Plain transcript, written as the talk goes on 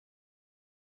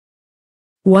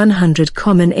100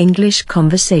 Common English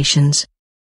Conversations.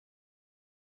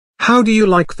 How do you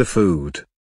like the food?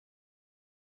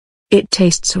 It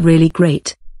tastes really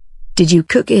great. Did you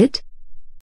cook it?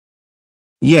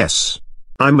 Yes.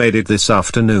 I made it this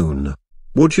afternoon.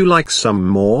 Would you like some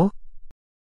more?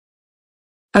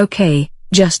 Okay,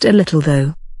 just a little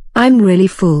though. I'm really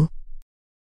full.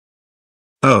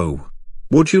 Oh.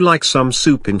 Would you like some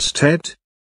soup instead?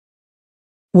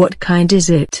 What kind is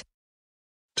it?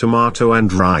 Tomato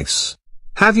and rice.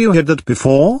 Have you had that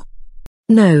before?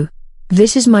 No.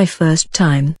 This is my first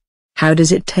time. How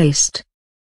does it taste?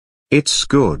 It's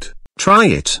good. Try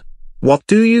it. What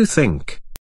do you think?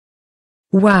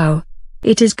 Wow.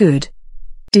 It is good.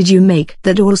 Did you make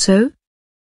that also?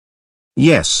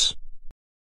 Yes.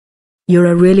 You're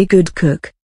a really good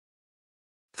cook.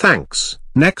 Thanks.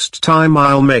 Next time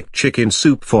I'll make chicken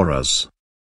soup for us.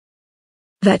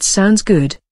 That sounds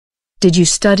good. Did you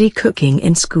study cooking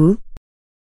in school?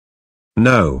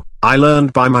 No, I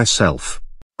learned by myself.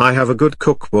 I have a good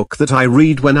cookbook that I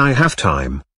read when I have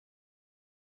time.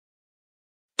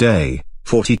 Day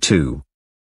 42.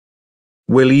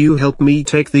 Will you help me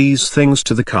take these things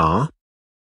to the car?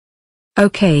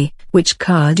 Okay, which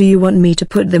car do you want me to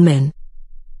put them in?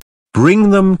 Bring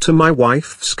them to my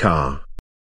wife's car.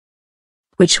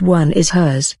 Which one is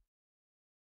hers?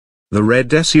 The red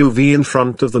SUV in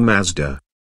front of the Mazda.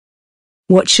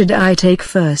 What should I take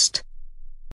first?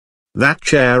 That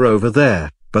chair over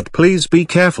there, but please be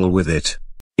careful with it.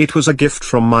 It was a gift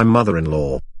from my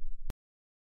mother-in-law.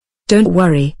 Don't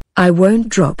worry, I won't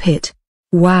drop it.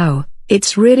 Wow,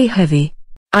 it's really heavy.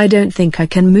 I don't think I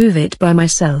can move it by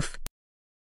myself.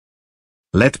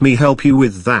 Let me help you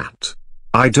with that.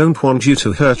 I don't want you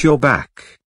to hurt your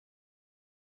back.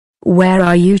 Where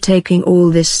are you taking all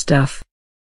this stuff?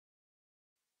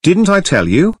 Didn't I tell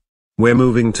you? We're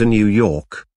moving to New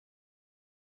York.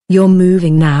 You're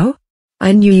moving now?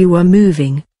 I knew you were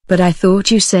moving, but I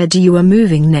thought you said you were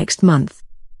moving next month.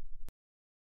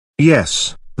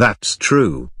 Yes, that's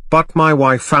true, but my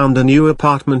wife found a new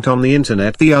apartment on the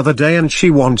internet the other day and she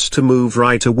wants to move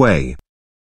right away.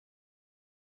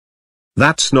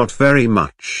 That's not very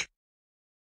much.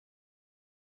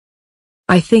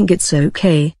 I think it's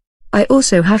okay. I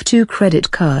also have 2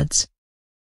 credit cards.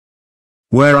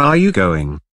 Where are you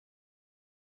going?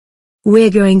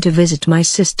 We're going to visit my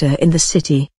sister in the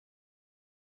city.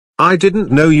 I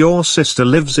didn't know your sister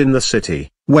lives in the city.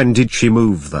 When did she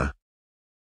move there?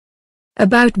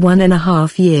 About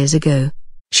 1.5 years ago.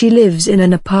 She lives in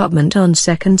an apartment on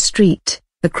 2nd Street,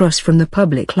 across from the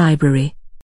public library.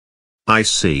 I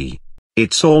see.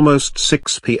 It's almost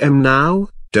 6 p.m. now,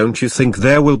 don't you think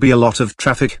there will be a lot of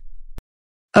traffic?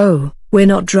 Oh, we're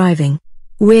not driving.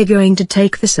 We're going to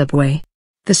take the subway.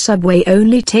 The subway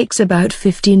only takes about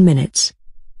 15 minutes.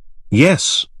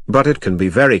 Yes, but it can be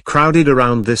very crowded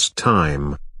around this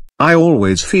time. I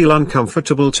always feel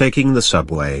uncomfortable taking the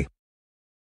subway.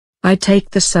 I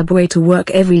take the subway to work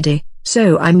every day,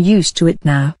 so I'm used to it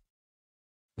now.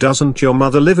 Doesn't your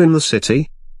mother live in the city?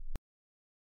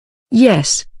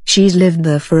 Yes, she's lived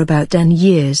there for about 10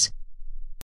 years.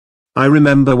 I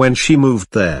remember when she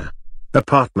moved there.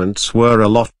 Apartments were a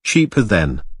lot cheaper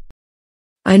then.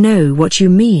 I know what you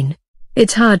mean.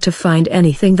 It's hard to find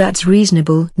anything that's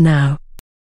reasonable now.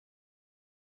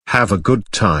 Have a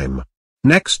good time.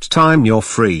 Next time you're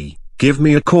free, give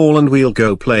me a call and we'll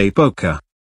go play poker.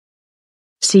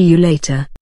 See you later.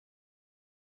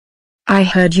 I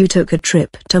heard you took a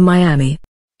trip to Miami.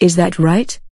 Is that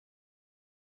right?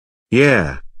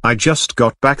 Yeah, I just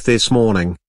got back this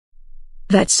morning.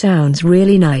 That sounds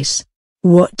really nice.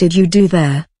 What did you do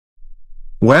there?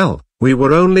 Well, we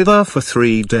were only there for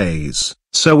 3 days,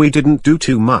 so we didn't do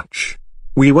too much.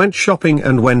 We went shopping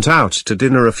and went out to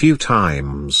dinner a few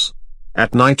times.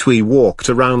 At night we walked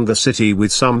around the city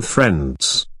with some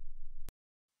friends.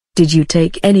 Did you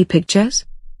take any pictures?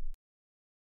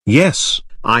 Yes,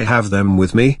 I have them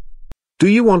with me. Do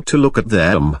you want to look at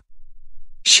them?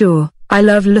 Sure, I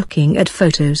love looking at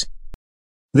photos.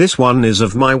 This one is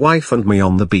of my wife and me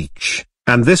on the beach,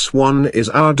 and this one is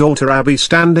our daughter Abby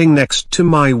standing next to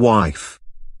my wife.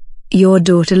 Your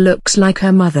daughter looks like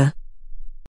her mother.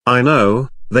 I know,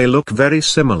 they look very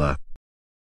similar.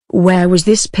 Where was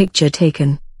this picture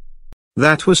taken?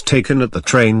 That was taken at the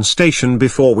train station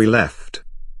before we left.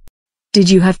 Did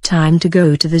you have time to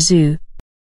go to the zoo?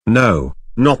 No,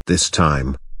 not this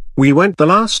time. We went the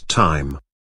last time.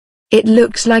 It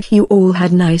looks like you all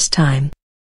had nice time.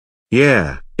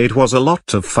 Yeah, it was a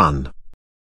lot of fun.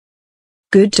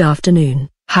 Good afternoon.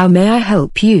 How may I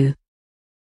help you?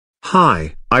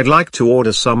 Hi, I'd like to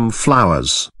order some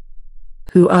flowers.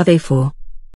 Who are they for?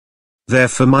 They're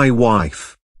for my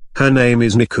wife. Her name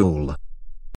is Nicole.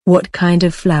 What kind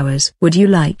of flowers would you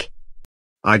like?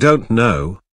 I don't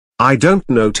know. I don't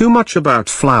know too much about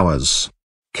flowers.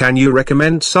 Can you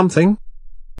recommend something?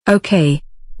 Okay.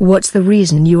 What's the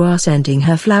reason you are sending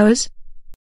her flowers?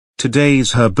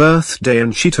 Today's her birthday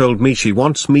and she told me she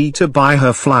wants me to buy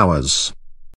her flowers.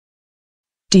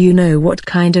 Do you know what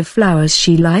kind of flowers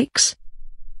she likes?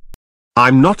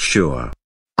 I'm not sure.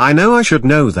 I know I should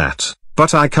know that,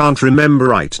 but I can't remember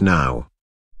right now.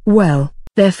 Well,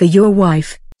 they're for your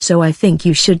wife, so I think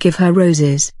you should give her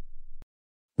roses.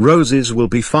 Roses will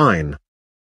be fine.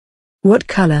 What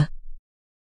color?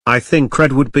 I think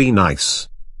red would be nice.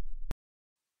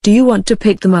 Do you want to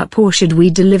pick them up or should we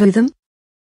deliver them?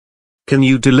 Can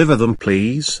you deliver them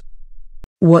please?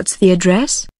 What's the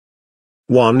address?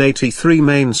 183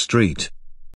 Main Street.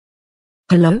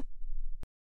 Hello?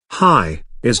 Hi,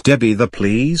 is Debbie there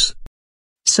please?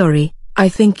 Sorry, I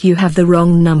think you have the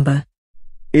wrong number.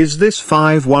 Is this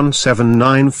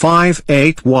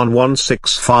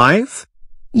 51795811165?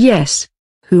 Yes.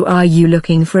 Who are you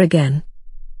looking for again?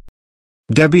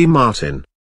 Debbie Martin.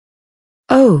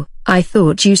 Oh, I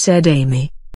thought you said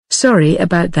Amy. Sorry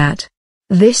about that.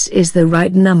 This is the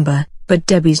right number, but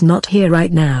Debbie's not here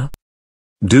right now.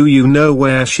 Do you know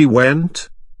where she went?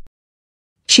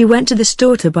 She went to the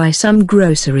store to buy some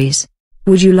groceries.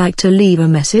 Would you like to leave a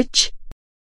message?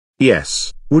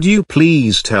 Yes, would you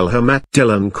please tell her Matt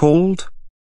Dillon called?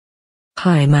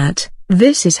 Hi Matt,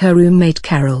 this is her roommate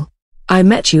Carol. I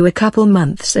met you a couple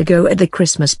months ago at the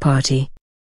Christmas party.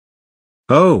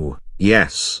 Oh,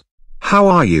 yes. How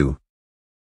are you?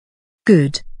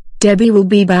 Good. Debbie will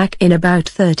be back in about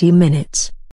 30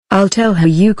 minutes. I'll tell her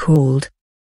you called.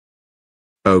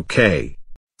 Okay.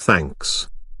 Thanks.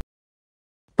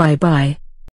 Bye-bye.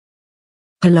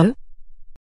 Hello?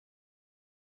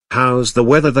 How's the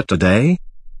weather today?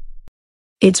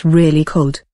 It's really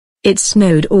cold. It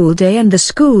snowed all day and the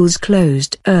school's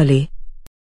closed early.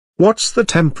 What's the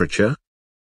temperature?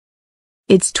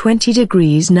 It's 20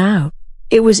 degrees now.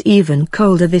 It was even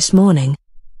colder this morning.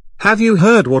 Have you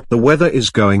heard what the weather is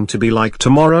going to be like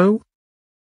tomorrow?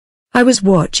 I was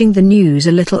watching the news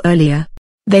a little earlier.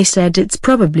 They said it's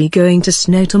probably going to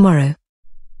snow tomorrow.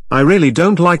 I really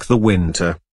don't like the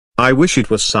winter. I wish it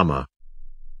was summer.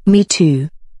 Me too.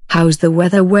 How's the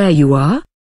weather where you are?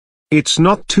 It's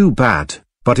not too bad,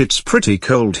 but it's pretty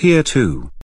cold here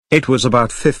too. It was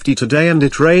about 50 today and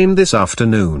it rained this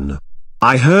afternoon.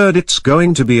 I heard it's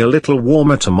going to be a little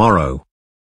warmer tomorrow.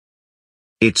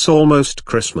 It's almost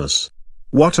Christmas.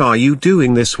 What are you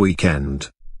doing this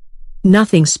weekend?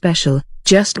 Nothing special,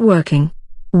 just working.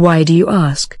 Why do you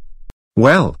ask?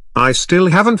 Well, I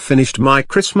still haven't finished my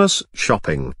Christmas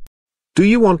shopping. Do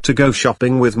you want to go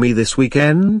shopping with me this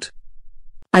weekend?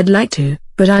 I'd like to,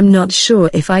 but I'm not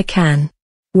sure if I can.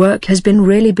 Work has been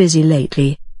really busy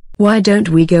lately. Why don't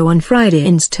we go on Friday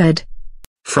instead?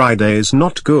 Friday is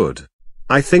not good.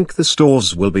 I think the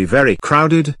stores will be very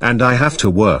crowded and I have to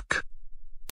work.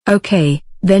 Okay,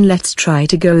 then let's try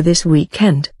to go this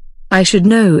weekend. I should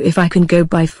know if I can go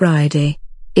by Friday.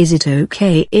 Is it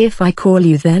okay if I call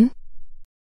you then?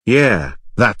 Yeah,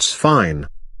 that's fine.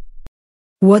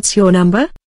 What's your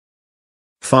number?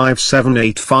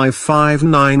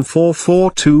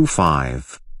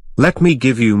 57855944425. Let me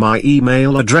give you my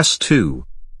email address too.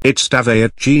 It's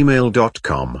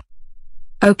dave@gmail.com.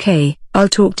 Okay, I'll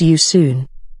talk to you soon.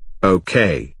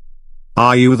 Okay.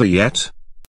 Are you there yet?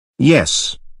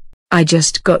 Yes. I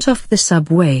just got off the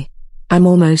subway. I'm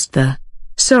almost there.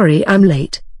 Sorry I'm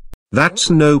late.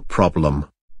 That's no problem.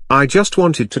 I just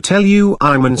wanted to tell you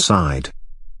I'm inside.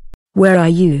 Where are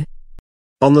you?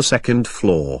 On the second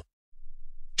floor.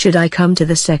 Should I come to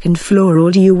the second floor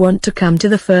or do you want to come to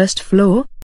the first floor?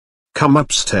 Come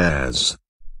upstairs.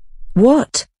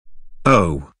 What?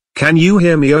 Oh, can you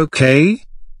hear me okay?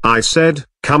 I said,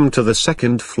 come to the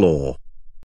second floor.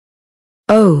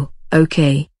 Oh,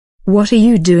 okay. What are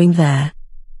you doing there?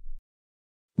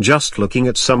 Just looking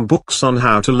at some books on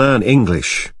how to learn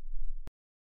English.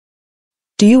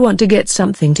 Do you want to get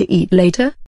something to eat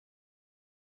later?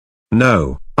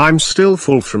 No, I'm still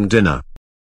full from dinner.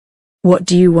 What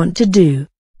do you want to do?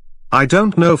 I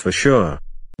don't know for sure.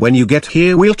 When you get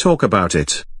here we'll talk about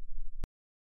it.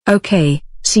 Okay,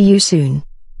 see you soon.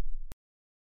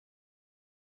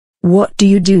 What do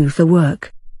you do for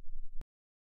work?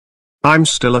 I'm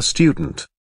still a student.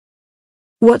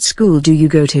 What school do you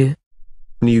go to?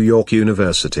 New York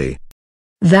University.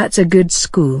 That's a good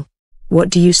school. What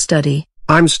do you study?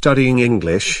 I'm studying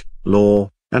English, law,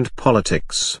 and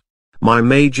politics. My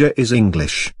major is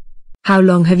English. How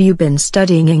long have you been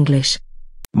studying English?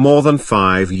 More than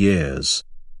 5 years.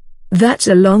 That's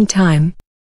a long time.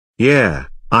 Yeah,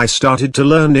 I started to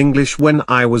learn English when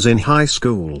I was in high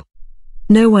school.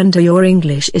 No wonder your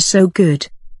English is so good.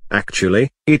 Actually,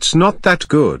 it's not that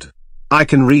good. I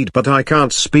can read but I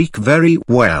can't speak very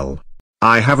well.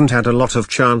 I haven't had a lot of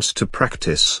chance to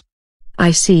practice.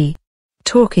 I see.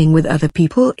 Talking with other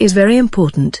people is very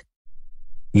important.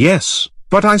 Yes,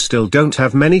 but I still don't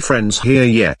have many friends here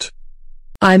yet.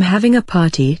 I'm having a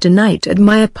party tonight at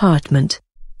my apartment.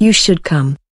 You should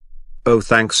come. Oh,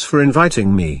 thanks for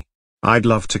inviting me. I'd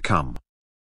love to come.